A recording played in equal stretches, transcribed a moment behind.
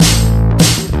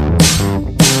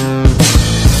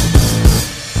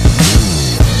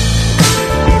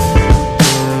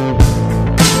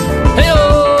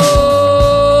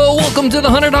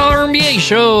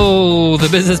Show, the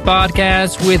business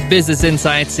podcast with business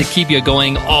insights to keep you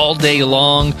going all day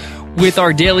long with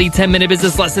our daily 10-minute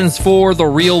business lessons for the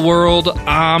real world.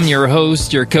 I'm your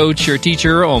host, your coach, your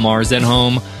teacher, Omar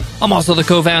Zenhom. I'm also the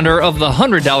co-founder of the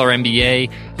 $100 MBA,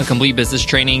 a complete business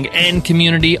training and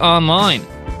community online.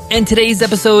 And today's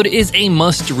episode is a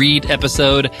must-read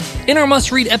episode. In our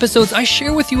must-read episodes, I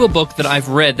share with you a book that I've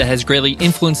read that has greatly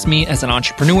influenced me as an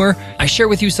entrepreneur. I share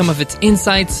with you some of its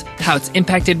insights, how it's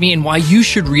impacted me, and why you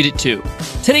should read it too.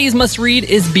 Today's must-read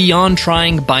is Beyond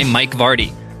Trying by Mike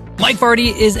Vardy. Mike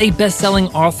Vardy is a best-selling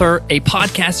author, a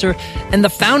podcaster, and the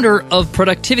founder of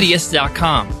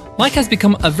Productivityist.com. Mike has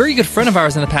become a very good friend of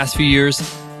ours in the past few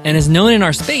years and is known in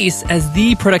our space as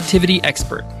the productivity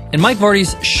expert. And Mike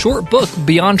Vardy's short book,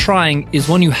 Beyond Trying, is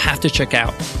one you have to check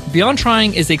out. Beyond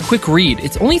Trying is a quick read.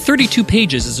 It's only 32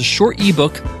 pages. It's a short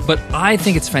ebook, but I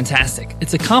think it's fantastic.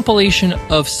 It's a compilation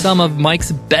of some of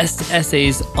Mike's best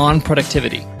essays on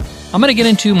productivity. I'm going to get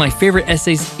into my favorite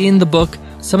essays in the book,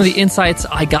 some of the insights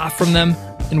I got from them,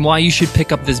 and why you should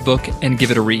pick up this book and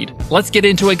give it a read. Let's get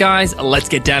into it, guys. Let's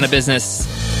get down to business.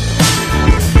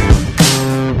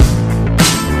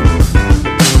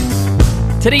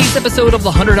 Today's episode of the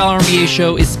 $100 MBA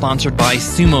Show is sponsored by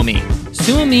SumoMe.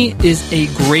 SumoMe is a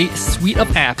great suite of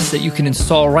apps that you can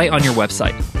install right on your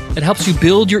website. It helps you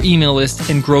build your email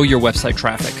list and grow your website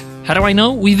traffic. How do I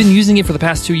know? We've been using it for the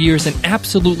past 2 years and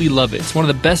absolutely love it. It's one of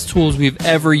the best tools we've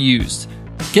ever used.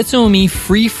 Get SumoMe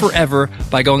free forever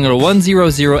by going to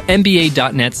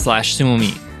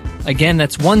 100mba.net/SumoMe. Again,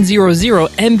 that's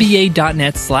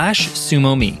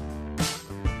 100mba.net/SumoMe.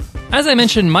 As I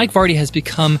mentioned, Mike Vardy has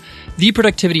become the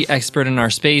productivity expert in our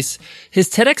space. His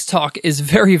TEDx talk is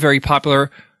very, very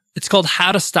popular. It's called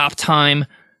How to Stop Time.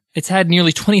 It's had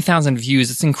nearly 20,000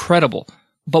 views. It's incredible.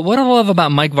 But what I love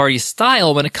about Mike Vardy's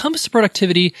style when it comes to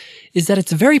productivity is that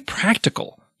it's very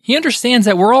practical. He understands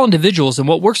that we're all individuals and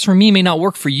what works for me may not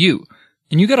work for you.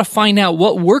 And you got to find out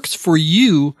what works for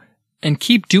you and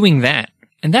keep doing that.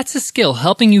 And that's a skill,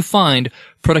 helping you find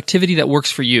productivity that works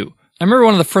for you. I remember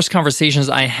one of the first conversations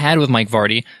I had with Mike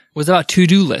Vardy was about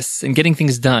to-do lists and getting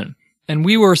things done. And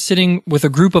we were sitting with a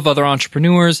group of other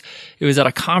entrepreneurs. It was at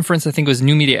a conference, I think it was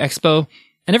New Media Expo.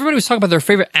 And everybody was talking about their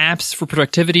favorite apps for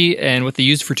productivity and what they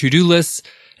use for to-do lists.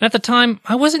 And at the time,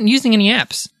 I wasn't using any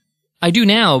apps. I do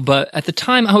now, but at the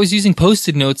time I was using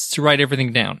Post-it notes to write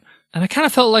everything down. And I kind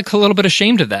of felt like a little bit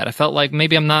ashamed of that. I felt like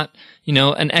maybe I'm not,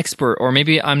 an expert, or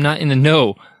maybe I'm not in the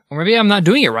know, or maybe I'm not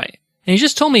doing it right. And he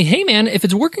just told me, hey man, if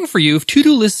it's working for you, if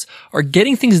to-do lists are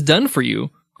getting things done for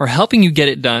you, or helping you get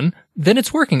it done, then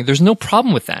it's working. There's no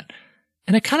problem with that.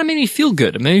 And it kind of made me feel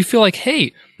good. It made me feel like,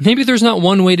 hey, maybe there's not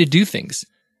one way to do things.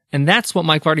 And that's what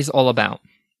Mike Vardy's all about.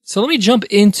 So let me jump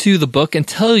into the book and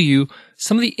tell you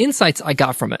some of the insights I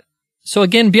got from it. So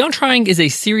again, Beyond Trying is a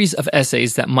series of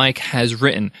essays that Mike has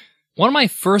written. One of my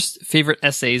first favorite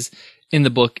essays in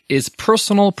the book is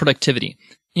Personal Productivity.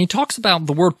 And he talks about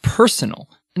the word personal.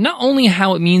 Not only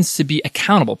how it means to be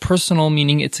accountable, personal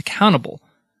meaning it's accountable,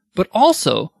 but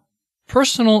also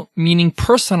personal meaning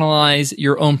personalize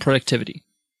your own productivity.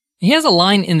 He has a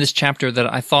line in this chapter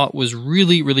that I thought was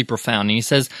really, really profound. And he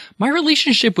says, my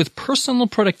relationship with personal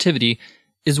productivity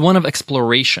is one of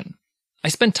exploration. I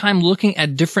spend time looking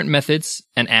at different methods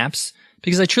and apps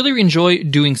because I truly enjoy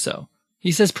doing so.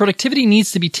 He says productivity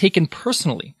needs to be taken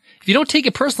personally. If you don't take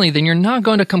it personally, then you're not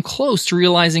going to come close to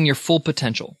realizing your full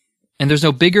potential. And there's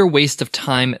no bigger waste of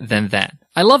time than that.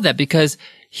 I love that because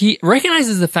he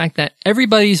recognizes the fact that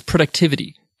everybody's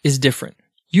productivity is different.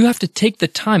 You have to take the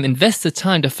time, invest the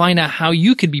time to find out how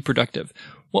you could be productive.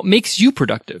 What makes you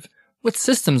productive? What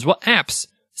systems? What apps?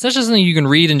 It's not just something you can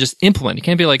read and just implement. You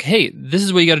can't be like, hey, this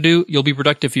is what you got to do. You'll be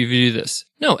productive if you do this.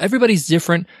 No, everybody's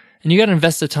different. And you got to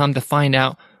invest the time to find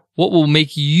out what will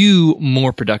make you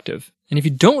more productive. And if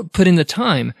you don't put in the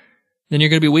time, then you're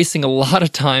going to be wasting a lot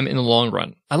of time in the long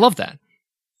run. I love that.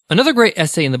 Another great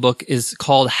essay in the book is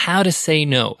called How to Say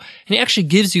No. And he actually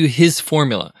gives you his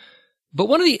formula. But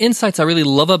one of the insights I really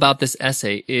love about this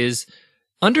essay is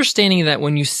understanding that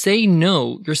when you say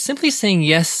no, you're simply saying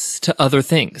yes to other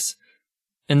things.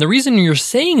 And the reason you're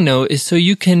saying no is so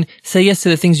you can say yes to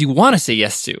the things you want to say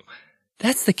yes to.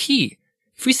 That's the key.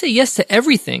 If we say yes to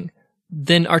everything,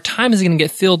 then our time is going to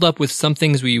get filled up with some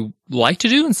things we like to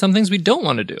do and some things we don't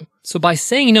want to do. So by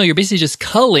saying no, you're basically just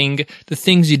culling the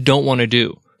things you don't want to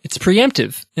do. It's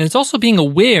preemptive. And it's also being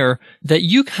aware that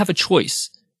you have a choice.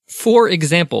 For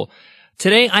example,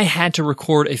 today I had to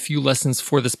record a few lessons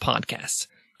for this podcast.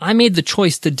 I made the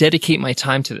choice to dedicate my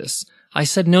time to this. I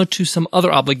said no to some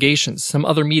other obligations, some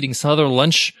other meetings, some other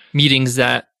lunch meetings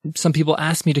that some people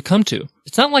asked me to come to.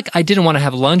 It's not like I didn't want to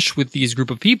have lunch with these group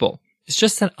of people. It's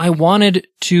just that I wanted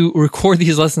to record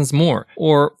these lessons more,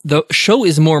 or the show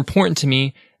is more important to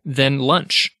me than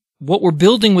lunch. What we're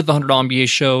building with the $100 MBA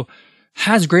show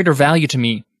has greater value to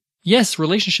me. Yes,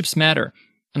 relationships matter,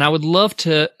 and I would love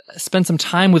to spend some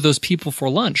time with those people for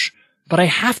lunch, but I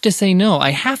have to say no. I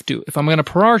have to if I'm going to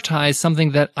prioritize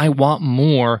something that I want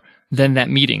more than that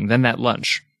meeting, than that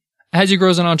lunch. As you grow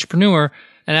as an entrepreneur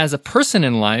and as a person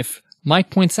in life,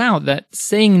 Mike points out that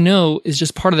saying no is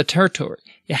just part of the territory.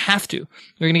 You have to.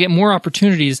 You're going to get more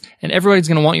opportunities and everybody's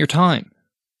going to want your time.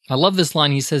 I love this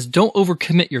line. He says, don't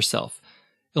overcommit yourself.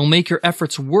 It'll make your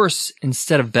efforts worse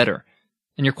instead of better,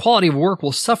 and your quality of work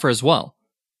will suffer as well.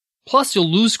 Plus, you'll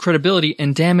lose credibility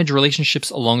and damage relationships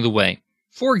along the way.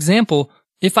 For example,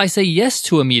 if I say yes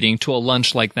to a meeting, to a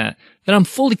lunch like that, then I'm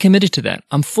fully committed to that.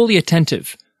 I'm fully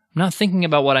attentive. I'm not thinking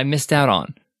about what I missed out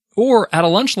on. Or at a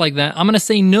lunch like that, I'm going to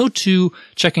say no to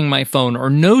checking my phone or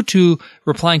no to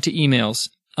replying to emails.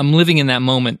 I'm living in that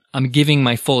moment. I'm giving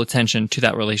my full attention to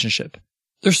that relationship.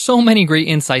 There's so many great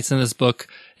insights in this book,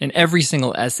 in every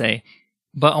single essay,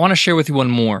 but I want to share with you one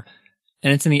more,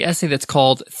 and it's in the essay that's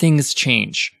called Things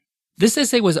Change. This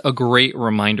essay was a great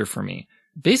reminder for me.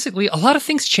 Basically, a lot of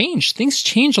things change. Things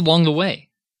change along the way.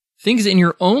 Things in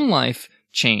your own life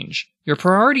change. Your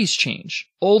priorities change.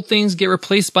 Old things get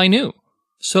replaced by new.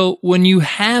 So when you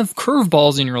have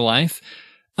curveballs in your life,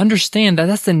 understand that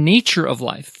that's the nature of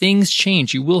life. Things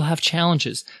change. You will have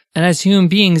challenges. And as human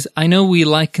beings, I know we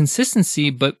like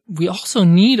consistency, but we also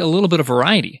need a little bit of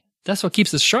variety. That's what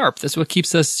keeps us sharp. That's what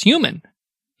keeps us human.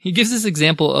 He gives this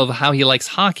example of how he likes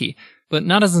hockey, but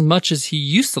not as much as he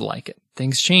used to like it.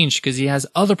 Things change because he has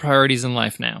other priorities in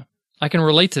life now. I can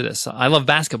relate to this. I love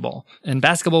basketball, and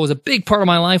basketball was a big part of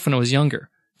my life when I was younger.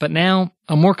 But now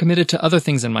I'm more committed to other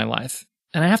things in my life.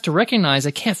 And I have to recognize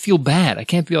I can't feel bad. I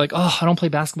can't be like, oh, I don't play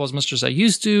basketball as much as I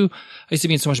used to. I used to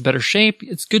be in so much better shape.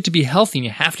 It's good to be healthy, and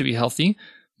you have to be healthy,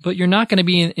 but you're not going to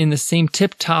be in the same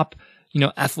tip-top,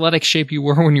 athletic shape you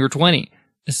were when you were 20,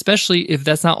 especially if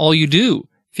that's not all you do.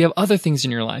 If you have other things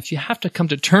in your life, you have to come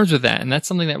to terms with that. And that's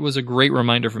something that was a great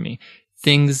reminder for me.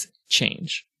 Things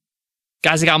change.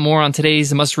 Guys, I got more on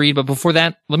today's must read, but before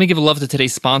that, let me give a love to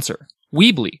today's sponsor,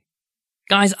 Weebly.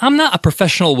 Guys, I'm not a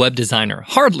professional web designer,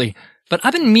 hardly, but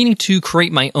I've been meaning to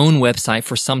create my own website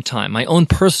for some time, my own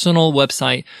personal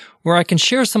website where I can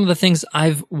share some of the things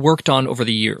I've worked on over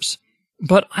the years.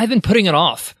 But I've been putting it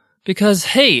off because,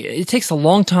 hey, it takes a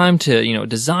long time to,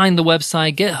 design the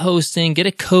website, get hosting, get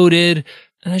it coded.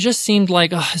 And it just seemed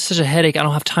like, it's such a headache. I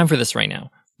don't have time for this right now.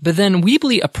 But then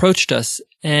Weebly approached us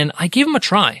and I gave them a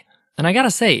try. And I gotta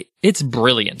say, it's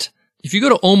brilliant. If you go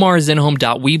to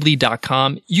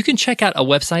omarzenhom.weebly.com, you can check out a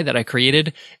website that I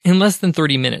created in less than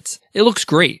 30 minutes. It looks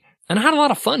great. And I had a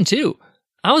lot of fun too.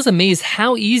 I was amazed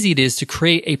how easy it is to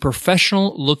create a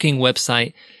professional looking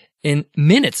website in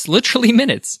minutes, literally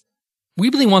minutes.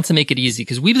 Weebly wants to make it easy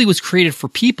because Weebly was created for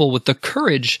people with the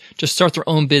courage to start their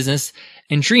own business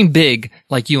and dream big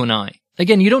like you and I.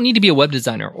 Again, you don't need to be a web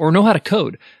designer or know how to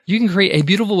code. You can create a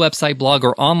beautiful website, blog,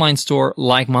 or online store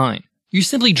like mine. You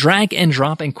simply drag and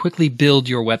drop and quickly build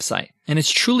your website. And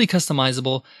it's truly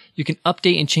customizable. You can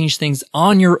update and change things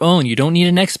on your own. You don't need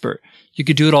an expert. You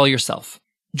could do it all yourself.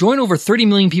 Join over 30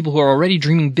 million people who are already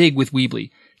dreaming big with Weebly.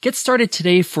 Get started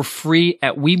today for free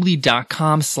at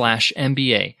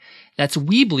Weebly.com/MBA. That's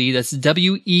Weebly, that's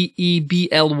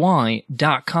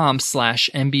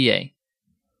WEEBLY.com/MBA.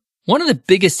 One of the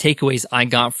biggest takeaways I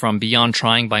got from Beyond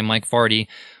Trying by Mike Vardy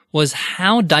was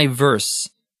how diverse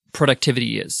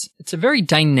productivity is. It's a very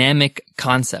dynamic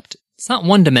concept. It's not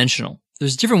one-dimensional.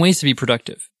 There's different ways to be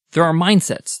productive. There are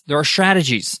mindsets. There are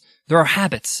strategies. There are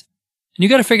habits. And you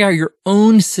got to figure out your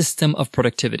own system of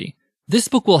productivity. This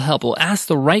book will help. We'll ask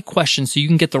the right questions so you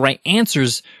can get the right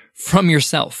answers from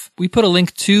yourself. We put a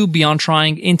link to Beyond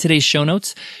Trying in today's show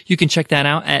notes. You can check that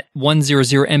out at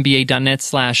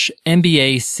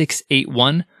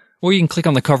 100mba.net/MBA681, or you can click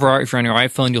on the cover art if you're on your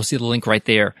iPhone. You'll see the link right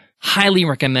there. Highly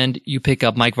recommend you pick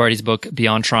up Mike Vardy's book,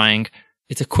 Beyond Trying.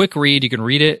 It's a quick read. You can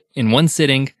read it in one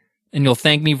sitting, and you'll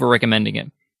thank me for recommending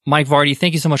it. Mike Vardy,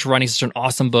 thank you so much for writing such an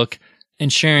awesome book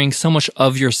and sharing so much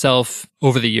of yourself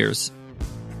over the years.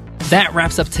 That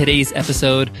wraps up today's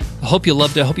episode. I hope you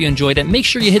loved it. I hope you enjoyed it. Make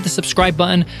sure you hit the subscribe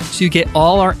button so you get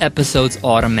all our episodes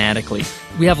automatically.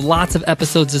 We have lots of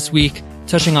episodes this week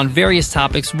touching on various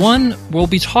topics. One, we'll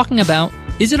be talking about,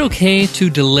 is it okay to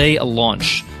delay a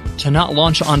launch? To not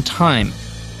launch on time?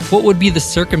 What would be the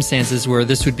circumstances where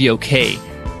this would be okay?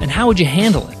 And how would you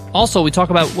handle it? Also, we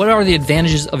talk about what are the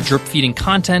advantages of drip feeding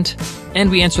content,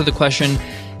 and we answer the question,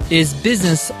 is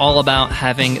business all about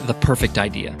having the perfect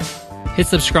idea? Hit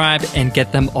subscribe and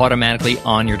get them automatically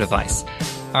on your device.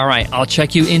 All right, I'll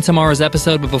check you in tomorrow's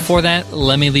episode, but before that,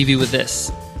 let me leave you with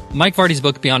this. Mike Vardy's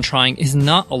book, Beyond Trying, is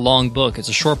not a long book. It's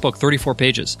a short book, 34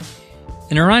 pages.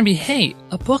 And it reminded me, hey,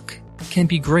 a book can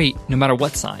be great no matter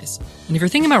what size. And if you're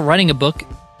thinking about writing a book,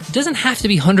 it doesn't have to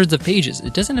be hundreds of pages.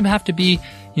 It doesn't have to be,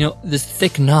 this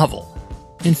thick novel.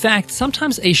 In fact,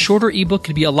 sometimes a shorter ebook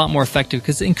could be a lot more effective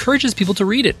because it encourages people to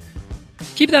read it.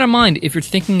 Keep that in mind if you're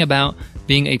thinking about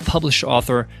being a published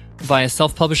author via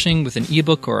self-publishing with an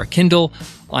ebook or a Kindle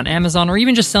on Amazon, or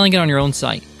even just selling it on your own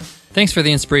site. Thanks for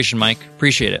the inspiration, Mike.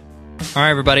 Appreciate it. All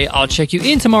right, everybody, I'll check you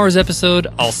in tomorrow's episode.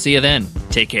 I'll see you then.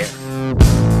 Take care.